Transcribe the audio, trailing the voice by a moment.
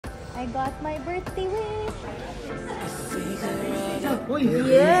I got my birthday wish. Uy!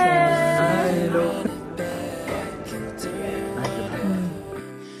 Yeah! Hello!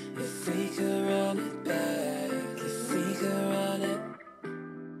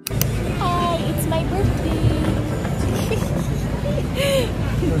 Hi, it's my birthday.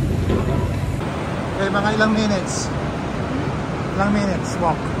 Okay, mga ilang minutes? Ilang minutes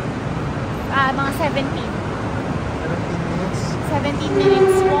walk? Mga 17. 17 minutes? 17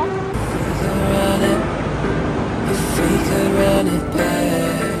 minutes walk. If we could run it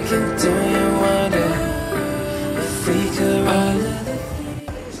back, and do you wonder if we could run it?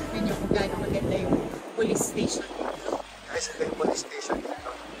 Sabihin niyo kung gaano maganda yung police station. Guys, ito yung police station dito.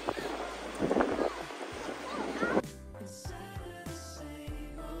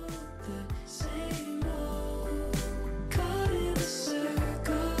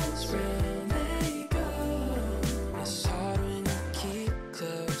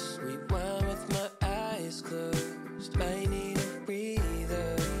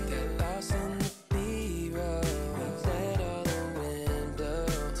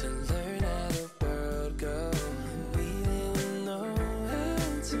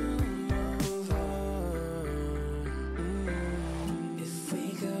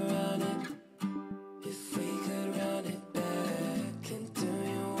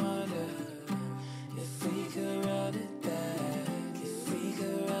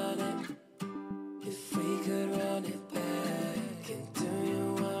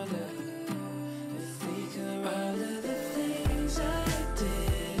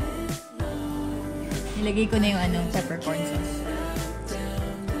 Nilagay ko na yung peppercorn sauce.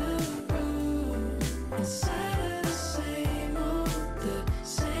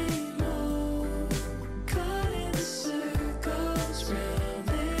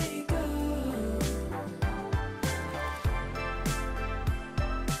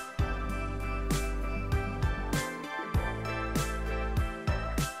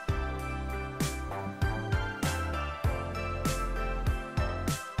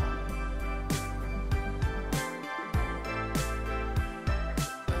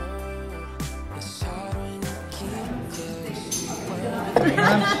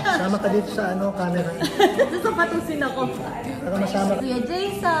 Sama ka dito sa camera. Sapatusin ako. Para masama ka. Kuya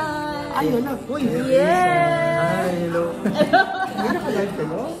Jason! Ayun na. Uy! Yeah! Hi, hello. Hindi na ka-live ka,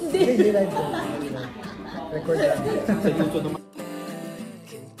 no? Hindi live ka. Record lang. Sa YouTube naman.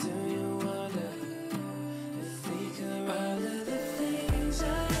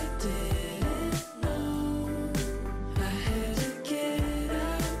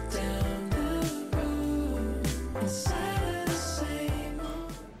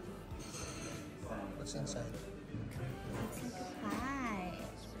 What's inside? It's like a pie.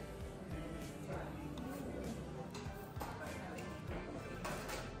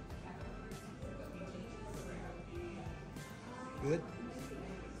 Good?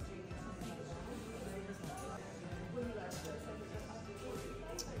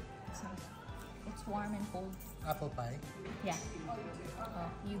 It's warm and cold. Apple pie Yeah. Oh,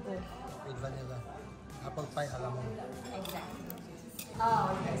 you go. with vanilla. Apple pie alam mo. Exactly.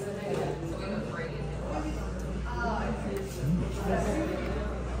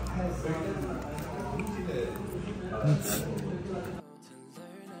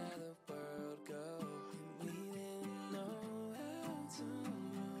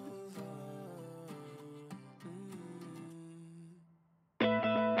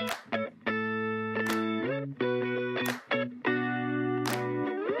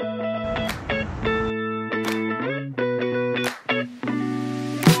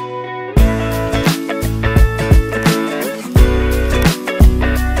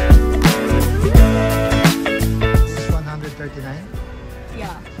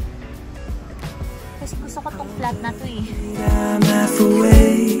 Yeah. Kasi gusto ko tong flat na to eh. I'm half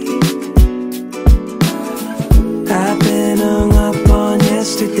awake. I've been hung up on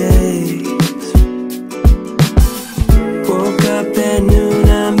yesterday. Woke up at noon,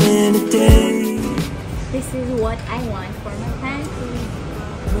 I'm in a day. This is what I want for my pantry.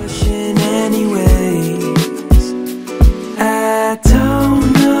 Pushing anyways. I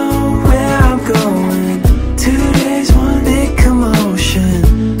don't know where I'm going. 2 days, one big commotion.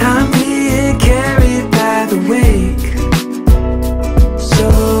 I'm being carried by the wake. So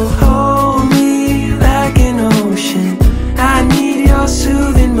hold me like an ocean. I need your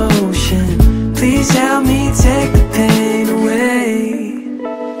soothing motion. Please help me take the pain away.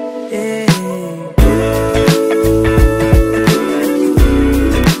 Yeah.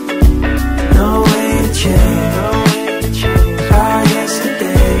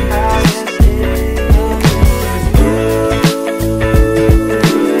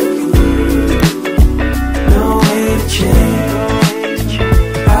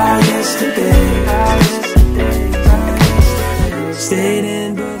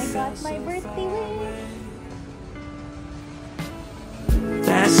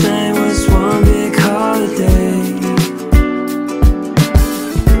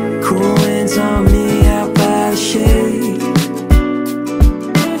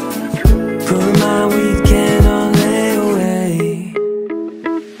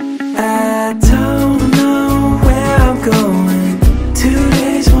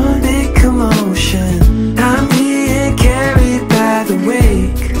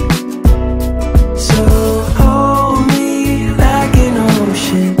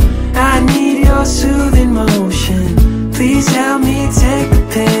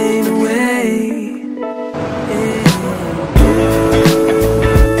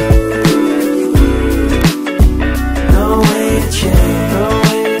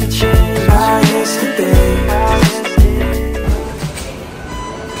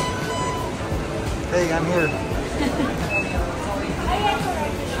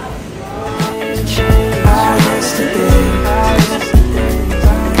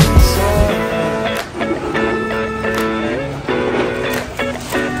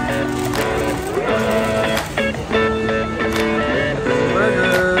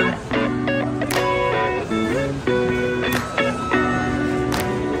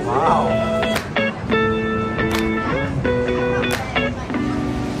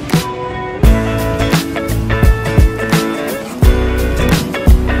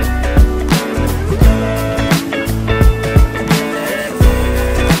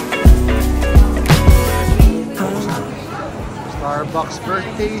 Starbucks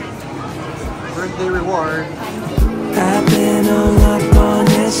birthday reward. I've been all up on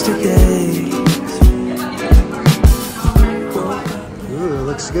yesterday. Ooh,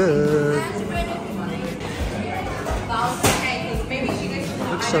 looks good.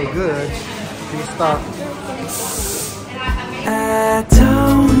 Looks so good. Please stop. I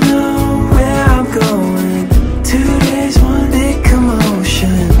don't know where I'm going. 2 days, one big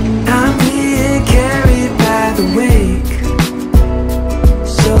commotion. I'm being carried by the wake.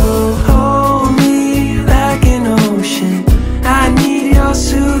 So hold me like an ocean. I need your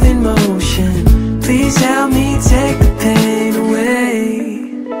soothing motion. Please help me take the pain away.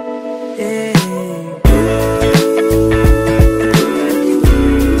 Yeah.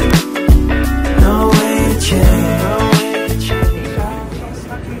 No way to change.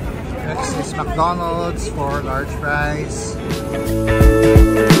 Next is McDonald's for large fries.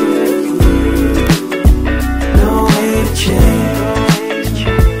 No way to change.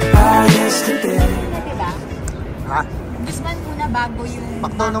 Yesterday. Diba? Ha? Guzman muna bago yung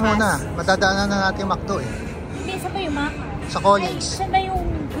McDo na muna. Madadaanan na natin yung McDo eh. Hindi, saan ba yung Mac? Sa Collins. Ay, saan ba yung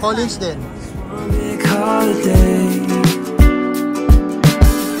Guzman? Collins din. Big holiday.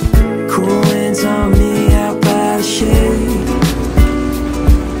 Cool winds on me out by the shade.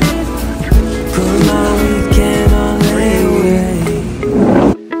 Put my weekend on layaway.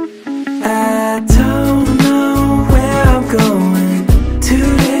 I don't know where I'm going. 2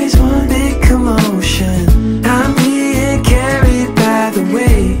 days, one big commotion. I'm being carried by the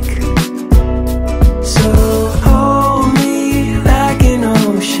wake. So hold me like an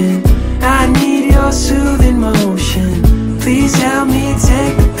ocean. I need your soothing motion. Please help me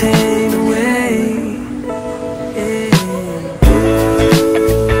take the pain away. Yeah.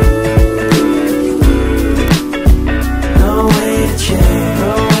 No way to change.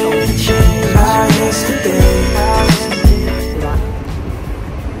 No way to change. Yesterday.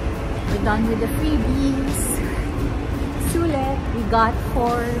 We're done with the freebies. Sulit, we got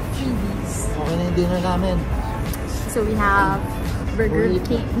 4 freebies. Okay na yung dinner namin. So we have Burger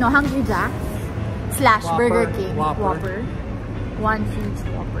King, no, Hungry Jack / Burger King Whopper. 1 huge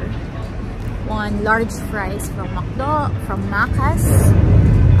Whopper, 1 large fries from McDo, from Macas,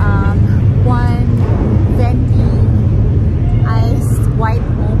 1 venti iced white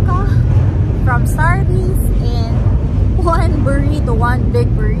mocha from Starbucks, and 1 burrito, 1 big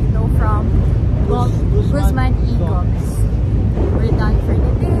burrito from Guzman Eagles. We're done for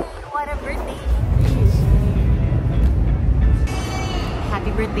the day. What a birthday! Happy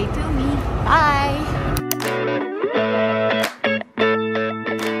birthday to me. Bye!